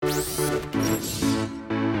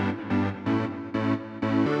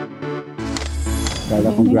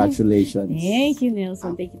Carla, congratulations. Thank you,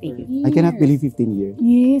 Nelson. Thank you. I cannot believe 15 years.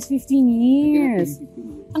 Yes, 15 years.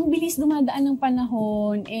 Ang bilis dumadaan ng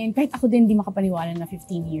panahon, and kahit ako din di makapaniwala na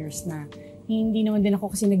 15 years na. Hindi naman din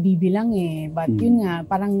ako kasi nagbibilang eh. But yun nga,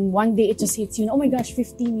 parang one day it just hits you na, oh my gosh,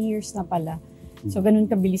 15 years na pala. So, ganun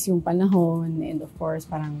kabilis yung panahon. And of course,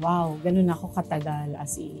 parang wow, ganun ako katagal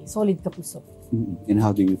as a solid kapuso. And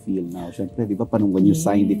how do you feel now? Siyempre, di ba, parang when you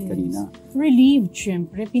signed it kanina? Relieved,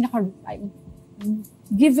 siyempre.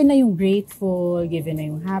 Given na yung grateful, given na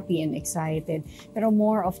yung happy and excited. Pero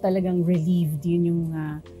more of talagang relieved. Yun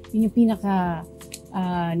yung pinaka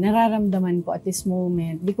nararamdaman ko at this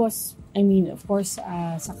moment. Because, I mean, of course,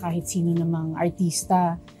 sa kahit sino namang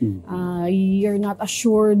artista, you're not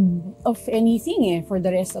assured of anything for the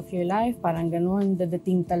rest of your life. Parang ganun,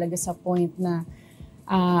 dadating talaga sa point na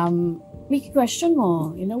may question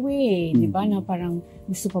mo, in a way, di ba, na parang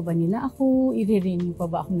gusto pa ba nila ako? I-renew pa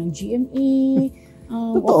ba ako ng GMA?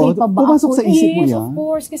 Okay pa ba pumasok ako? Sa isip mo yes, yan? Of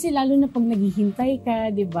course, kasi lalo na pag naghihintay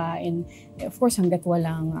ka, di ba? And of course, hanggat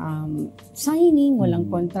walang signing,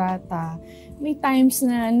 walang kontrata, may times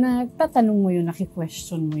na natatanong mo yun,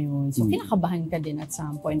 naki-question mo yun. So, kinakabahan ka din at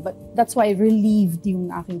some point. But that's why relieved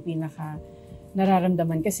yung aking pinaka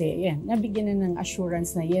nararamdaman kasi, nabigyan na ng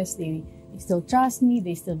assurance na yes, they still trust me,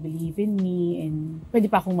 they still believe in me, and pwede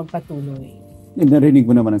pa akong magpatuloy. Narinig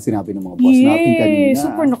mo naman ang sinabi ng mga boss natin kanina.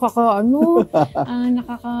 Super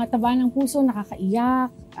nakakataba ng puso, nakakaiyak,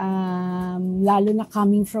 lalo na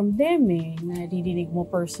coming from them naririnig mo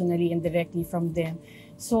personally and directly from them.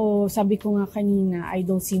 So, sabi ko nga kanina, I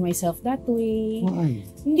don't see myself that way. Why?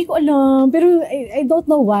 Hindi ko alam, pero I don't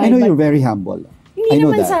know why. I know you're very humble. Hindi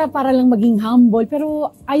naman sa para lang maging humble,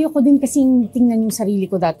 pero ayoko din kasing tingnan yung sarili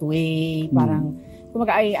ko that way. Parang,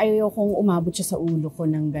 kumaga, ayokong umabot siya sa ulo ko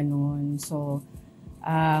ng ganun. So,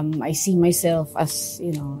 I see myself as,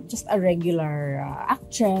 just a regular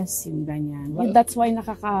actress, yung ganyan. Well, that's why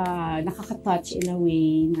nakaka-touch in a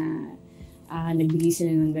way na nagbigay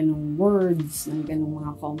sila ng ganung words, ng ganung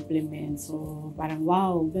mga compliments. So, parang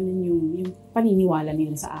wow, ganun yung paniniwala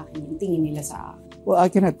nila sa akin, yung tingin nila sa akin. Well,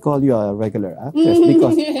 I cannot call you a regular actress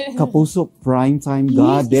because Kapuso, Primetime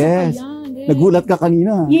Goddess. Nagulat ka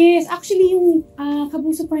kanina. Yes, actually yung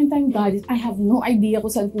Kapuso Primetime Goddess, I have no idea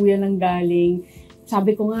kung saan po yan nanggaling.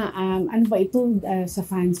 Sabi ko nga, ano ba ito? Sa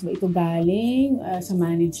fans ba ito galing? Sa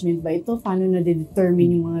management ba ito? Paano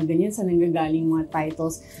na-determine yung mga ganyan? Saan nanggagaling mga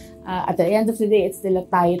titles? At the end of the day, it's still a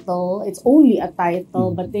title. It's only a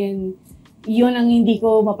title. But then, yun ang hindi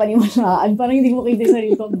ko mapaniwalaan. Parang hindi ko kita sa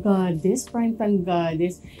sarili ko, Goddess, Primetime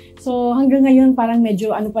Goddess. So, hanggang ngayon, parang medyo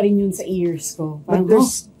ano pa rin yun sa ears ko. Parang, but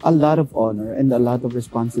there's a lot of honor and a lot of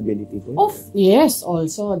responsibility there. Yes,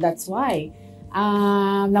 also. That's why.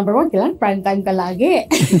 Number one, kailangan primetime ka lagi.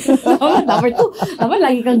 Number two, naman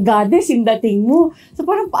lagi kang goddess yung dating mo. So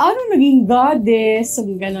parang paano naging goddess? So,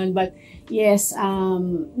 ganun. But yes,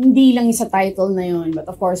 hindi lang sa title na yun. But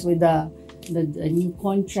of course, with the new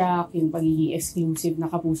contract, yung pagiging exclusive na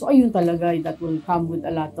Kapuso, ayun talaga, that will come with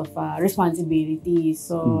a lot of responsibilities.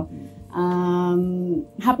 So,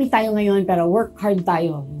 happy tayo ngayon, pero work hard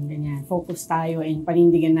tayo. Ganyan. Focus tayo and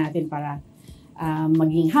panindigan natin para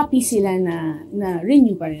maging happy sila na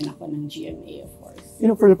renew pa rin ako ng GMA, of course.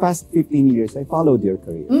 For the past 15 years, I followed your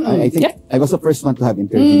career. I think I was the first one to have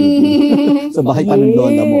interviewed you. So, bakit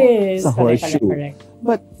panundola mo sa horseshoe? Correct.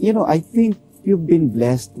 But, I think you've been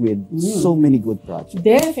blessed with so many good projects.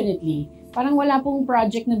 Definitely. Parang wala pong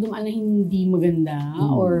project na dumaan na hindi maganda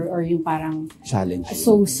or yung parang challenge.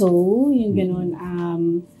 So-so, yung ganun.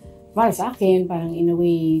 Para sa akin, parang in a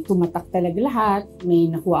way, tumatak talaga lahat. May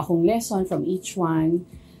nakuha akong lesson from each one.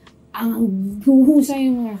 Ang huhusay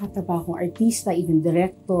yung mga kataba kong artista, even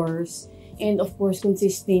directors, and of course,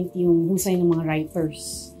 consistent yung husay ng mga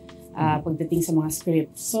writers pagdating sa mga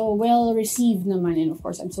scripts. So, well-received naman, and of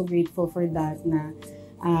course, I'm so grateful for that na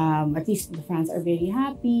at least the fans are very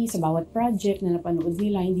happy sa bawat project na napanood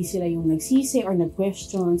nila. Hindi sila yung nagsisi or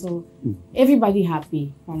nag-question. So, everybody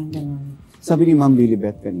happy. Parang gano'n. Sabi ni Ma'am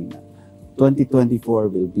Lilibet kanina, 2024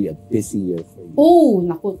 will be a busy year for you. Oh,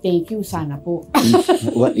 naku, thank you. Sana po.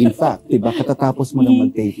 Well, in fact, diba, katatapos mo lang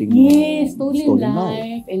mag-taping mo. Yes, Stolen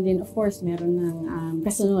Life. And then, of course, meron ng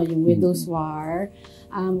kasunod, yung Widow's War.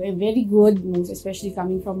 Very good, most especially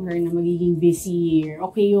coming from her na magiging busy year.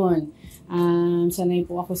 Okay yun. Sanay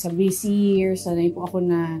po ako sa busy year. Sanay po ako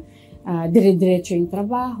na dire-diretso yung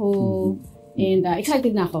trabaho. And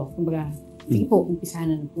excited na ako. Kumbaga, sige po, umpisahan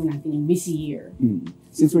na po natin yung busy year.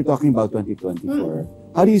 Since we're talking about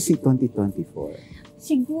 2024, how do you see 2024?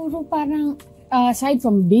 Siguro parang, aside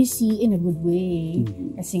from busy in a good way,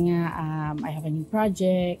 kasi nga, I have a new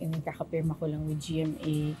project and kakapirma ko lang with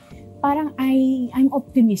GMA, parang I'm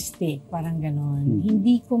optimistic, parang ganon.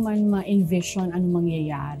 Hindi ko man ma-envision anong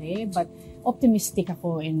mangyayari, but optimistic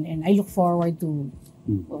ako and I look forward to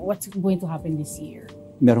what's going to happen this year.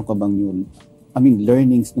 Meron ka bang new,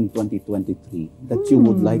 learnings ng 2023 that you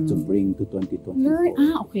would like to bring to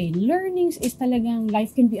 2024? Okay. Learnings is talagang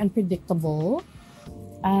life can be unpredictable.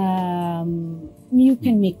 You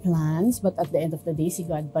can make plans, but at the end of the day, si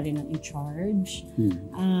God pa rin ang in charge.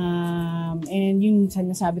 And yung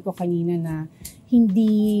nasabi ko kanina na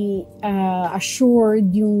hindi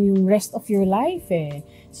assured yung rest of your life eh.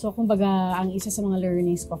 So, kumbaga, ang isa sa mga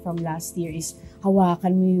learnings ko from last year is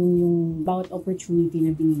hawakan mo yung bawat opportunity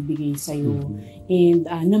na binibigay sa'yo. And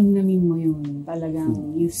namnamin mo yun.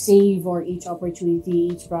 Talagang you savor each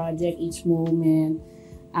opportunity, each project, each moment.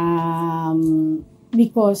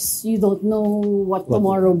 Because you don't know what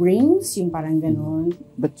tomorrow brings, yung parang ganon.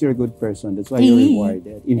 But you're a good person. That's why you're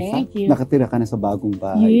rewarded. In fact, nakatira ka na sa bagong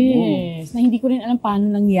bahay mo. Yes. Na hindi ko rin alam paano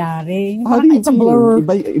nangyari. It's a blur.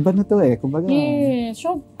 Iba na to eh. Kumbaga. Yes.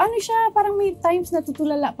 So, parang may times na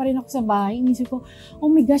tutulala pa rin ako sa bahay. Inisip ko, oh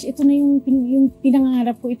my gosh, ito na yung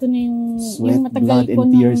pinangangarap ko. Ito na yung sweat, matagal blood, ko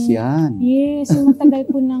and tears yan. Yes. Yung matagal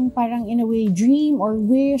ko ng parang in a way dream or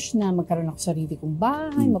wish na magkaroon ako sarili kong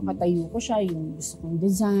bahay, mapatayo ko siya, yung gusto kong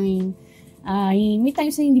design. May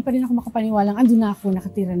times na hindi pa rin ako makapaniwalang andun na ako,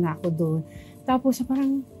 nakatira na ako doon. Tapos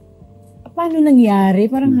parang, paano nangyari?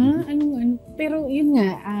 Parang anong. Pero yun nga,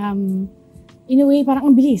 in a way, parang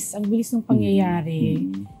ang bilis ng pangyayari.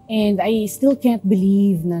 And I still can't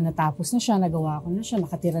believe na natapos na siya, nagawa ko na siya,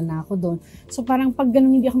 nakatira na ako doon. So parang pag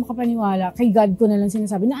ganun hindi ako makapaniwala, kay God ko na lang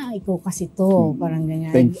sinasabi na ikaw kasi to, parang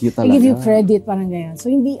ganyan. Thank you talaga. I give you credit, parang ganyan.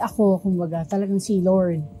 So hindi ako, kumbaga, talagang si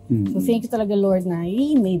Lord. So thank you talaga Lord na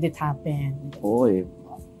He made it happen. Oo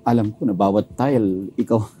alam ko na bawat tile,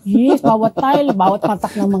 ikaw. Yes, bawat tile, bawat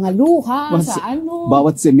patak ng mga luha,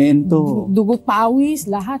 bawat semento. Dugot pawis,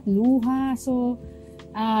 lahat, luha. So,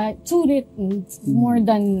 sulit, more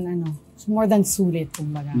than sulit,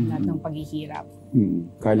 kumbaga, lahat ng paghihirap.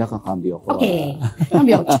 Carla, kakambyo ako. Okay.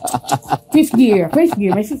 Kambyo. Fifth gear.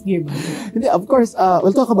 May fifth gear ba? Hindi, of course,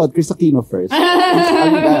 we'll talk about Chris Aquino first.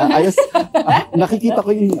 Nakikita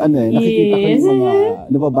ko yung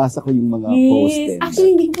nababasa ko yung mga posts.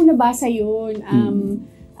 Actually, hindi ko po nabasa yun.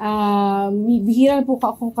 Bihira po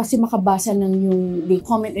ako kasi makabasa ng yung they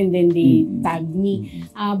comment and then they tag me.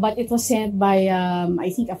 But it was sent by I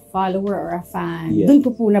think a follower or a fan. Yeah. Doon ko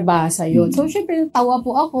po nabasa yun. So syempre tawa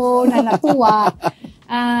po ako, natuwa.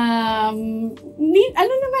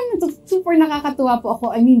 Super nakakatuwa po ako.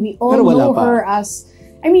 I mean, we all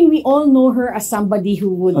know her as somebody who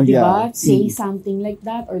would, say something like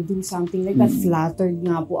that or do something like that. Flattered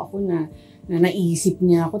nga po ako na naisip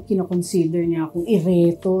niya ako at kinoconsider niya akong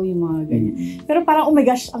ireto, yung mga ganyan. Pero parang, oh my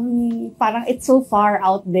gosh, parang it's so far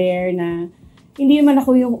out there na hindi naman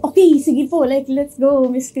ako yung, okay, sige po, let's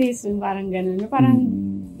go, Miss Chris, yung parang ganun. Parang,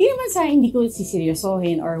 hindi naman hindi ko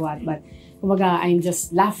siseryosohin or what, but kumbaga, I'm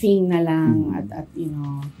just laughing na lang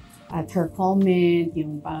at her comment,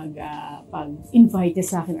 yung pag-invite niya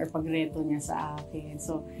sa akin or pagreto niya sa akin.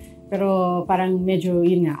 So, pero parang medyo,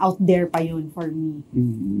 yun nga, out there pa yun for me.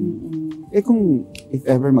 Kung if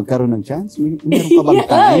ever magkaroon ng chance, meron ka bang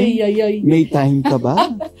time? May time ka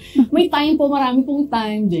ba? May time po, marami pong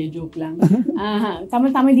time. Joke lang.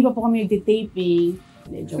 Tama-tama, hindi pa po kami nagtitaping.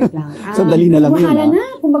 Joke lang. Sandali na lang yun. Mahala na.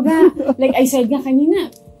 Kumbaga, like I said nga kanina,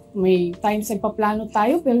 may times nagpaplano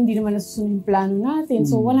tayo, pero hindi naman nasusunod yung plano natin.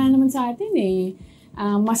 So, wala naman sa atin eh.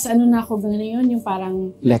 Mas na ako ngayon, yung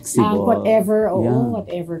parang flexible. Whatever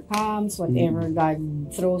comes, whatever God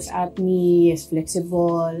throws at me is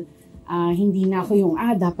flexible. Hindi na ako yung,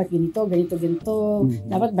 dapat ganito.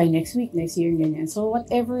 Dapat by next week, next year, ganyan. So,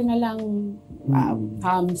 whatever na lang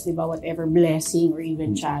comes, diba, whatever blessing or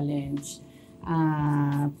even challenge,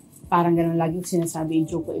 parang gano'n, lagi ko sinasabi,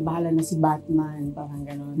 joke ko, bahala na si Batman, parang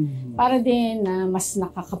gano'n. Para din na mas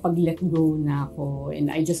nakakapag-let go na ako and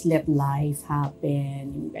I just let life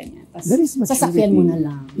happen, yung ganyan. Tapos sasakyan mo na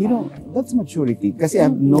lang. That's maturity. Kasi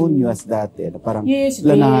I've known you as dati, parang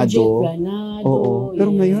planado. Oo.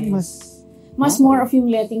 Pero ngayon, mas more of yung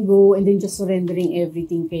letting go and then just surrendering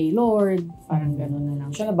everything kay Lord. Parang gano'n na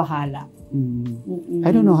lang. Siya na bahala. I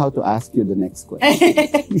don't know how to ask you the next question.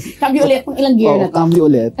 Cambio ulit, pang ilang gear na to. Cambio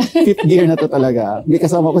ulit. Fifth gear na to talaga. May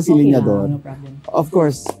kasama ko si Linya doon. No problem. Of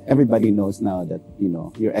course, everybody knows now that,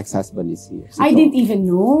 your ex-husband is here. I didn't even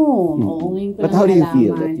know. Oo, ngayon ko But how do you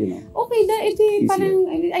feel that, okay. Parang,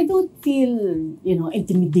 I don't feel,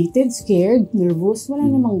 intimidated, scared, nervous. Wala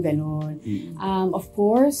namang ganon. Of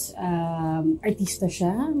course, artista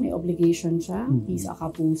siya. May obligation siya. He's a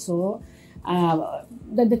Kapuso.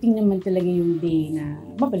 Dadating naman talaga yung day na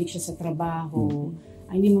babalik siya sa trabaho.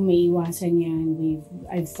 Hindi mo maiiwasan yan.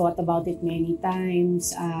 I've thought about it many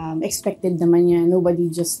times. Expected naman yan.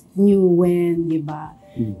 Nobody just knew when, di ba?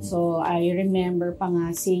 So, I remember pa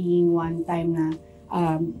nga saying one time na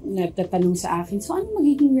nagtatanong sa akin, so ano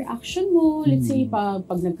magiging reaction mo? Let's say, pag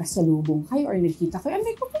nagkasalubong kayo or nagkita kayo.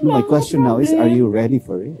 My question now is, are you ready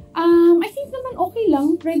for it? I think naman okay lang.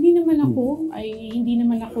 Ready naman ako. Hindi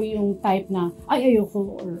naman ako yung type na,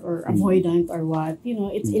 ayoko or avoidant or what.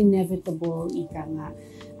 It's inevitable. Ika nga.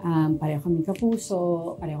 Pareho kami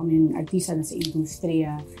Kapuso, pareho kami artista na sa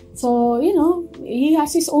industriya. So, he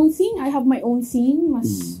has his own thing. I have my own thing.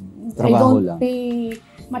 I don't pay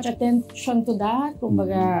much attention to that.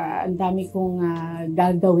 Kumbaga, ang dami kong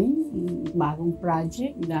gagawin, bagong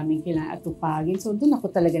project, ang daming kailangan atupagin. So, doon ako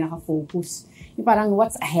talaga nakafocus. Yung parang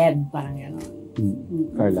what's ahead, parang gano'n.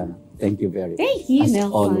 Carla, thank you very much. Thank you, as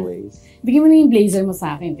Nelson. always. Bigyan mo na yung blazer mo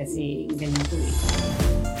sa akin kasi ganito eh.